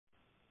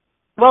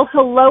Well,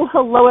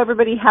 hello,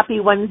 everybody. Happy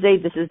Wednesday.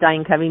 This is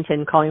Diane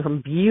Covington calling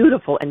from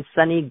beautiful and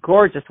sunny,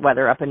 gorgeous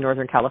weather up in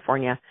Northern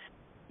California.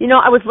 You know,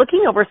 I was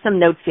looking over some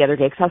notes the other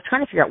day because I was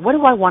trying to figure out what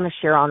do I want to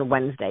share on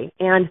Wednesday.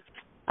 And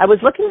I was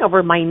looking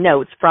over my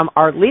notes from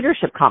our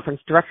leadership conference,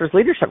 Directors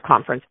Leadership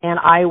Conference, and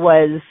I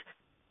was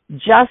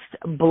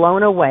just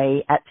blown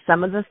away at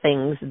some of the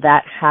things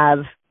that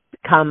have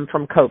come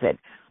from COVID.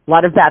 A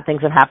lot of bad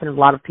things have happened. A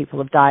lot of people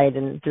have died,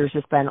 and there's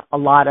just been a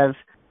lot of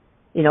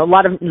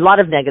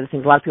negative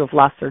things. A lot of people have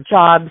lost their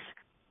jobs.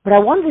 But I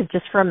wanted to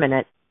just for a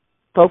minute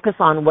focus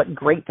on what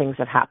great things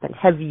have happened.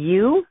 Have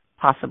you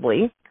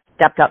possibly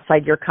stepped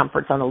outside your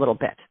comfort zone a little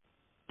bit?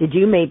 Did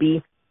you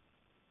maybe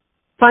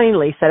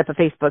finally set up a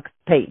Facebook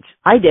page?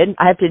 I did.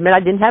 I have to admit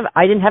I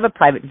didn't have a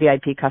private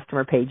VIP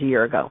customer page a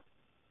year ago.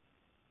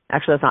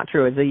 Actually, that's not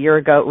true. It was a year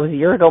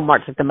ago,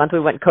 March, like the month we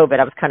went COVID.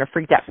 I was kind of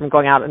freaked out from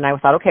going out, and I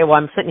thought, okay, well,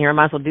 I'm sitting here. I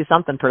might as well do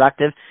something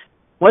productive.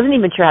 Wasn't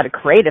even sure how to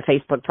create a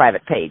Facebook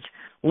private page.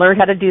 Learned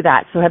how to do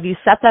that. So have you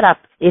set that up?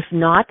 If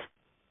not,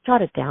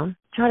 jot it down.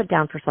 Jot it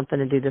down for something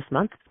to do this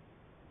month.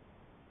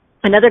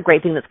 Another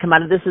great thing that's come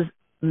out of this is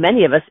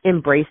many of us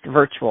embraced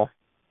virtual.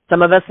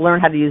 Some of us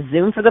learned how to use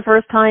Zoom for the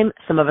first time.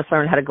 Some of us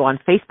learned how to go on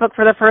Facebook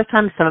for the first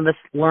time. Some of us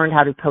learned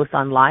how to post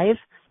on live.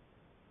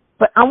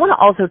 But I want to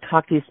also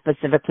talk to you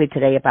specifically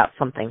today about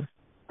something,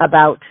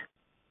 about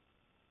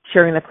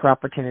sharing the career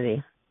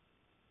opportunity.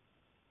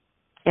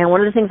 And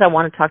one of the things I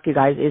want to talk to you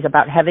guys is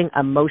about having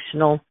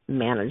emotional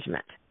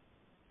management.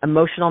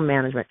 Emotional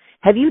management.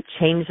 Have you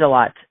changed a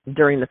lot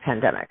during the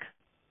pandemic?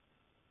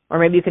 Or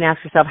maybe you can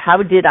ask yourself,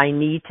 how did I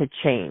need to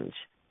change?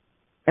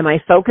 Am I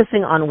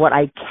focusing on what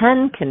I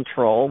can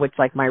control, which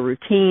like my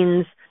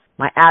routines,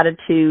 my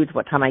attitudes,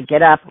 what time I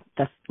get up,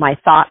 my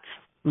thoughts,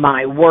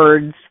 my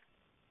words,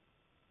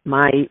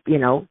 my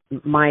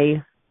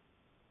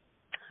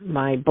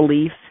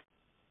beliefs,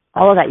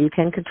 all of that you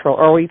can control?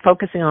 Or are we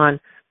focusing on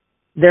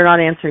they're not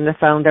answering the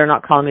phone, they're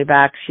not calling me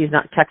back, she's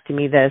not texting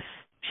me this,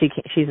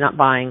 she's not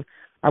buying?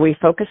 Are we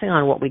focusing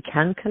on what we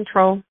can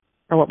control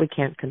or what we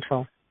can't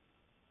control?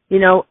 You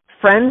know,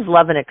 friends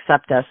love and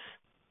accept us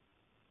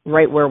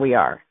right where we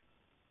are.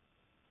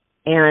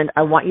 And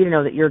I want you to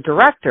know that your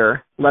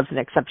director loves and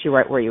accepts you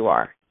right where you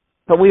are.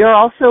 But we are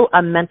also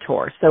a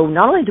mentor. So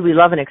not only do we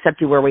love and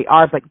accept you where we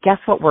are, but guess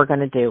what we're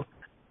going to do?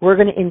 We're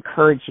going to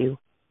encourage you.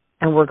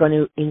 And we're going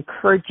to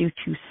encourage you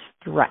to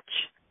stretch,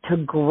 to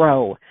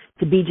grow,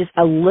 to be just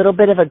a little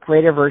bit of a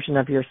greater version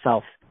of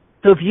yourself.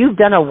 So if you've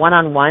done a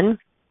one-on-one,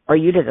 or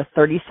you did a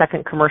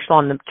 30-second commercial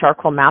on the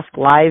charcoal mask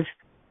live,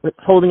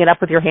 holding it up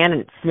with your hand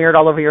and it smeared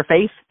all over your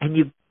face, and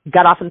you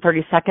got off in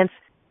 30 seconds,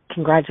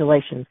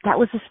 congratulations. That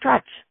was a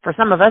stretch for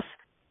some of us.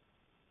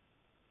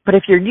 But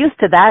if you're used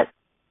to that,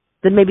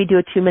 then maybe do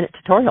a 2-minute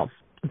tutorial.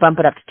 Bump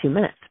it up to 2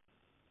 minutes.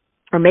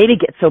 Or maybe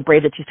get so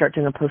brave that you start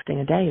doing a posting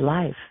a day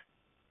live.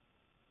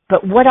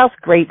 But what else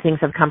great things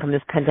have come from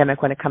this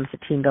pandemic when it comes to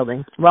team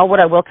building? Well,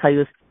 what I will tell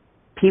you is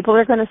people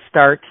are going to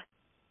start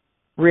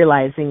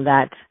realizing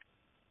that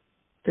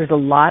there's a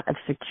lot of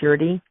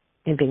security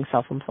in being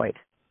self-employed.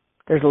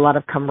 There's a lot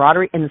of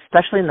camaraderie, and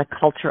especially in the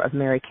culture of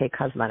Mary Kay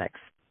Cosmetics.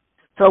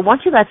 So I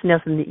want you guys to know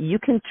something that you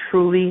can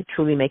truly,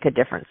 truly make a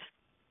difference.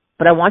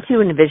 But I want you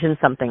to envision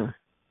something.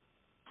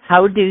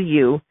 How do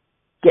you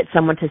get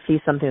someone to see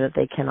something that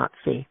they cannot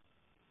see?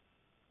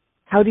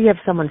 How do you have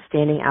someone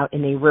standing out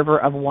in a river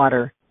of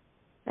water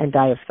and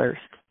die of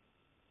thirst?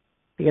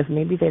 Because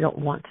maybe they don't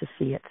want to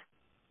see it.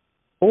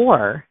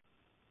 Or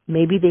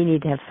maybe they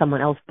need to have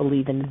someone else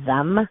believe in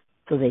them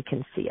so they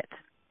can see it.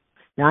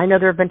 Now, I know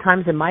there have been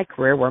times in my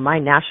career where my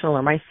national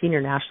or my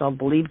senior national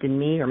believed in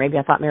me, or maybe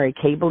I thought Mary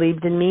Kay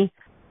believed in me,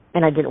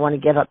 and I didn't want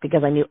to give up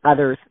because I knew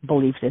others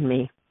believed in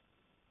me.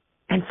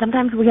 And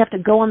sometimes we have to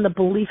go on the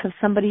belief of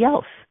somebody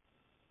else,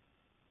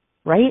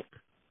 right?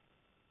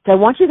 So I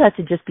want you guys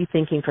to just be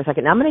thinking for a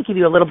second. Now, I'm going to give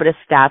you a little bit of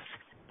stats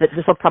that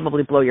this will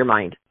probably blow your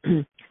mind.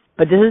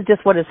 But this is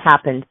just what has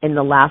happened in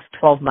the last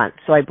 12 months.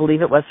 So I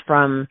believe it was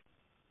from,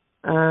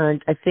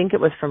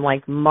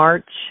 like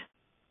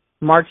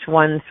March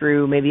 1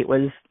 through maybe it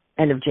was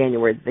end of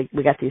January.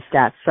 We got these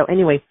stats. So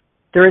anyway,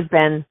 there has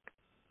been,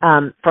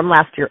 from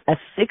last year, a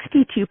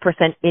 62%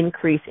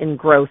 increase in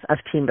growth of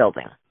team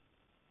building.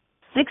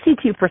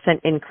 62%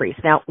 increase.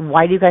 Now,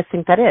 why do you guys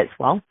think that is?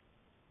 Well,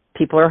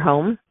 people are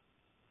home.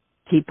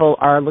 People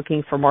are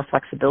looking for more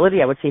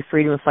flexibility. I would say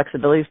freedom and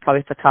flexibility is probably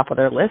at the top of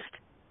their list.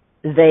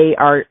 They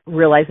are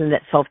realizing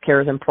that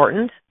self-care is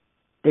important.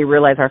 They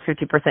realize our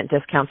 50%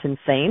 discount's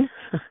insane.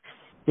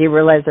 They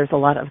realize there's a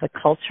lot of the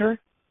culture.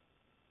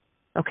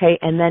 Okay,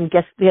 and then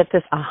get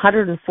this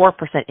 104%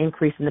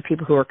 increase in the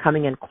people who are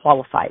coming in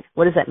qualified.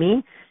 What does that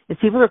mean?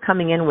 It's people who are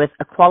coming in with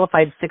a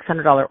qualified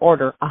 $600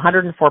 order,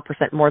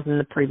 104% more than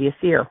the previous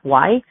year.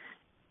 Why?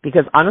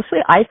 Because honestly,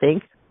 I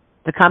think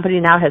the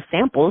company now has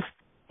samples,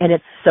 and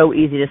it's so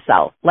easy to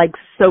sell, like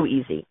so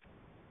easy,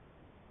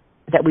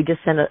 that we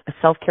just send a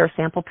self-care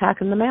sample pack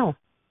in the mail.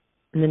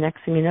 And the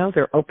next thing you know,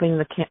 they're opening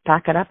the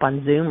packet up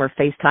on Zoom or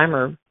FaceTime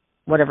or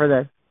whatever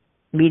the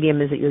medium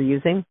is that you're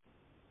using.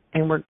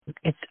 and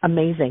it's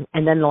amazing.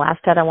 And then the last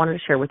stat I wanted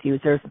to share with you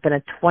is there's been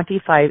a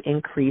 25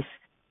 increase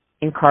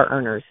in car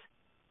earners,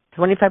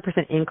 25%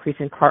 increase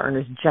in car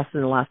earners just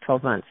in the last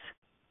 12 months.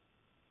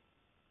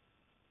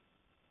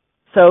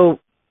 So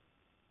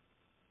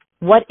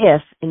what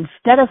if,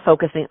 instead of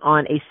focusing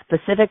on a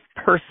specific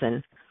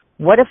person,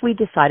 what if we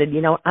decided,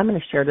 you know, I'm going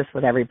to share this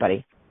with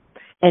everybody?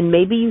 And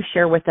maybe you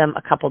share with them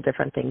a couple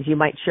different things. You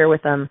might share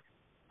with them,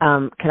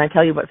 can I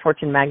tell you what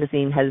Fortune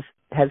magazine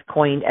has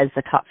coined as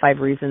the top 5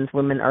 reasons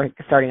women are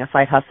starting a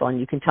side hustle, and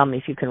you can tell me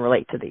if you can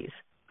relate to these.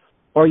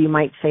 Or you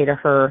might say to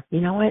her,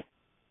 you know what,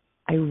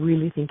 I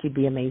really think you'd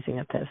be amazing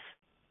at this.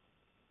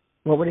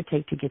 What would it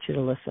take to get you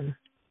to listen?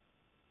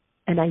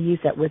 And I use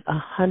that with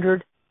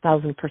 100,000%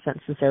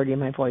 sincerity in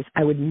my voice.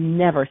 I would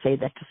never say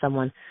that to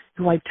someone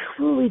who I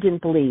truly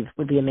didn't believe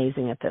would be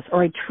amazing at this,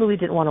 or I truly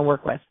didn't want to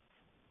work with.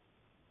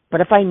 But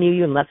if I knew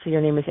you, and let's say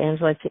your name is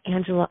Angela, I'd say,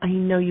 Angela, I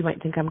know you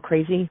might think I'm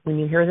crazy when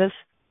you hear this,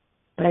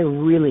 but I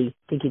really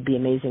think you'd be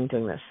amazing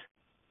doing this.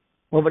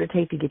 What would it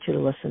take to get you to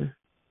listen?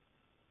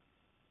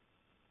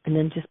 And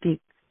then just be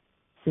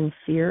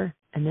sincere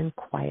and then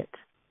quiet.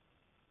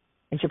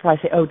 And she'll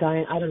probably say, oh,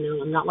 Diane, I don't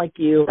know, I'm not like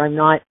you, or I'm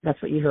not,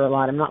 that's what you hear a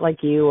lot, I'm not like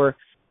you, or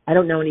I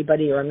don't know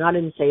anybody, or I'm not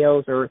in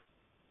sales, or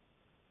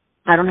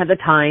I don't have the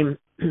time.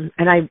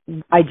 And I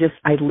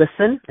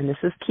listen, and this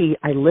is key,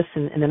 I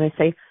listen, and then I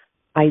say,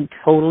 I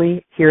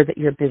totally hear that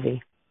you're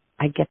busy.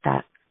 I get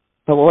that.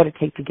 But what would it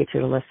take to get you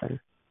to listen?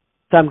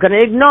 So I'm going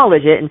to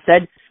acknowledge it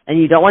instead, and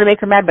you don't want to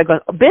make her mad by going,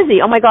 oh, busy,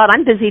 oh my God,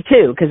 I'm busy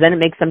too, because then it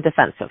makes them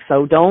defensive.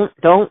 So don't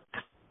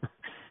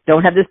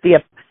have this be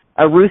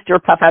a rooster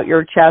puff out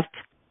your chest,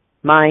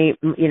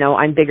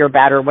 I'm bigger,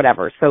 badder,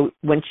 whatever. So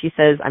when she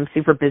says, I'm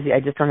super busy, I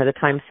just don't have the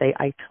time to say,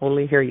 I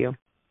totally hear you.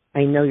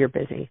 I know you're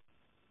busy.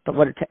 But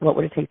what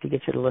would it take to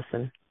get you to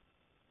listen?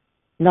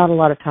 Not a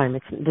lot of time.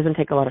 It doesn't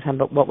take a lot of time,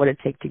 but what would it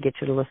take to get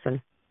you to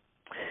listen?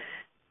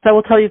 So I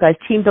will tell you guys,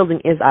 team building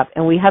is up,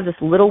 and we have this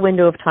little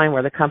window of time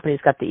where the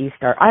company's got the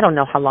e-start. I don't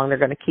know how long they're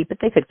going to keep it.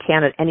 They could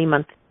can it any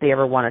month they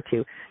ever wanted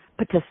to.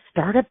 But to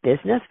start a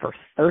business for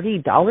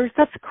 $30,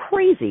 that's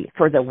crazy.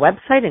 For the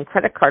website and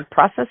credit card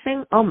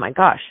processing, oh my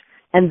gosh.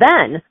 And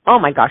then, oh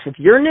my gosh, if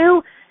you're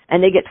new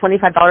and they get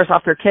 $25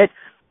 off their kit,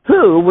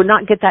 who would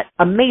not get that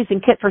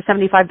amazing kit for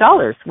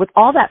 $75? With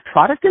all that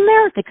product in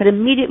there, they could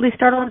immediately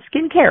start on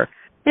skincare.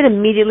 They'd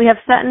immediately have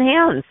satin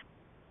hands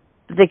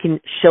that they can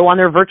show on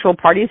their virtual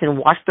parties and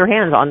wash their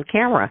hands on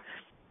camera.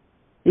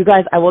 You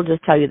guys, I will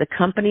just tell you, the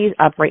company's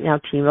up right now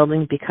team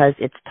building because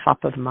it's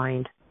top of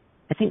mind.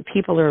 I think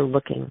people are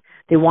looking.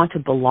 They want to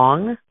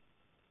belong.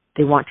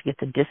 They want to get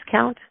the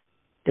discount.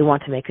 They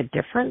want to make a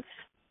difference.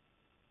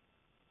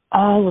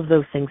 All of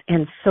those things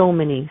and so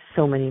many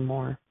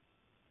more.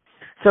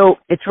 So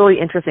it's really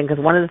interesting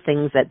because one of the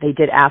things that they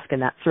did ask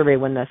in that survey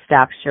when the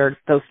staff shared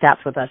those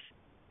stats with us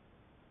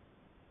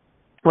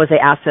was they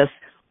asked us,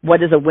 what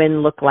does a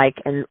win look like,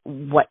 and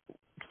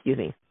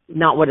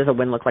not what does a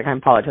win look like, I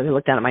apologize, I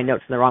looked down at my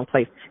notes in the wrong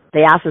place.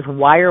 They asked us,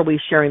 why are we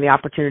sharing the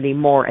opportunity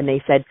more? And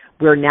they said,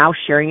 we're now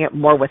sharing it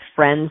more with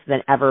friends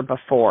than ever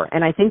before.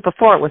 And I think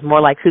before it was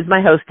more like, who's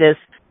my hostess,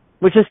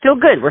 which is still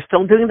good, we're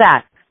still doing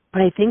that.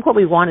 But I think what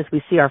we want is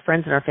we see our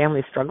friends and our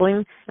family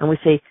struggling, and we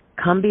say,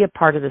 come be a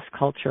part of this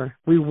culture.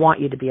 We want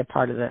you to be a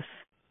part of this.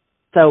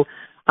 So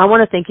I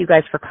want to thank you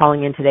guys for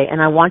calling in today,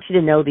 and I want you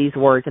to know these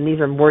words, and these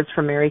are words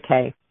from Mary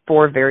Kay,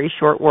 4 very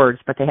short words,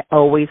 but they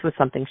always was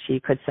something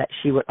she could say.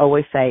 She would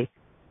always say,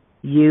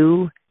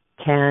 you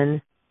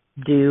can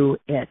do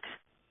it.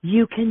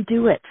 You can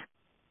do it.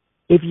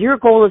 If your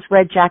goal is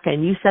red jacket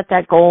and you set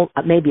that goal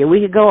maybe a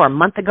week ago or a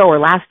month ago or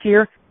last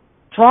year,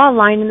 draw a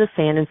line in the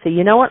sand and say,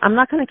 you know what, I'm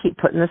not going to keep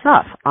putting this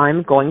off.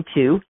 I'm going to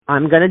do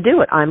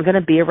it. I'm going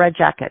to be a red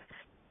jacket.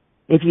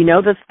 If you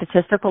know the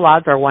statistical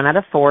odds are 1 out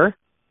of 4,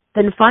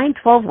 then find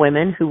 12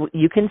 women who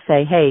you can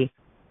say, hey,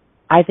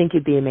 I think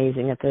you'd be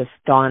amazing at this,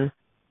 Dawn.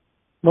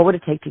 What would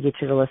it take to get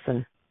you to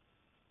listen?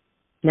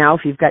 Now,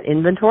 if you've got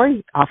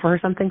inventory, offer her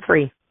something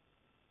free.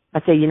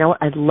 I'd say, you know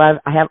what,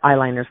 I have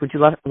eyeliners. Would you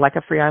like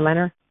a free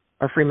eyeliner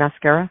or free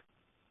mascara?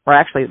 Or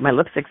actually, my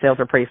lipstick sales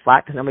are pretty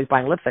flat because nobody's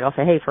buying lipstick. I'll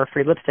say, hey, for a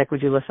free lipstick,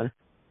 would you listen?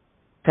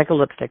 Pick a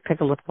lipstick,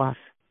 pick a lip gloss.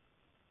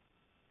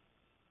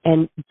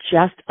 And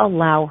just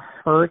allow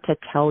her to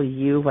tell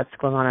you what's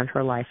going on in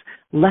her life.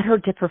 Let her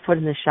dip her foot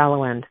in the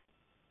shallow end.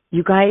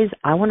 You guys,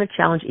 I want to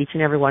challenge each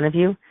and every one of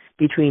you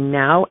between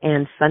now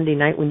and Sunday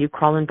night when you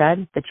crawl in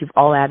bed that you've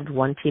all added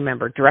one team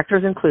member,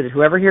 directors included.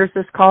 Whoever hears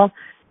this call,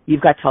 you've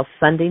got till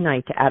Sunday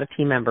night to add a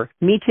team member.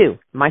 Me too,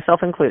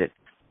 myself included.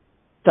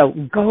 So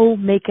go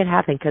make it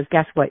happen because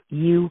guess what?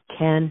 You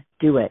can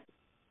do it.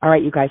 All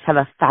right, you guys, have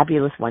a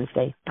fabulous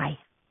Wednesday. Bye.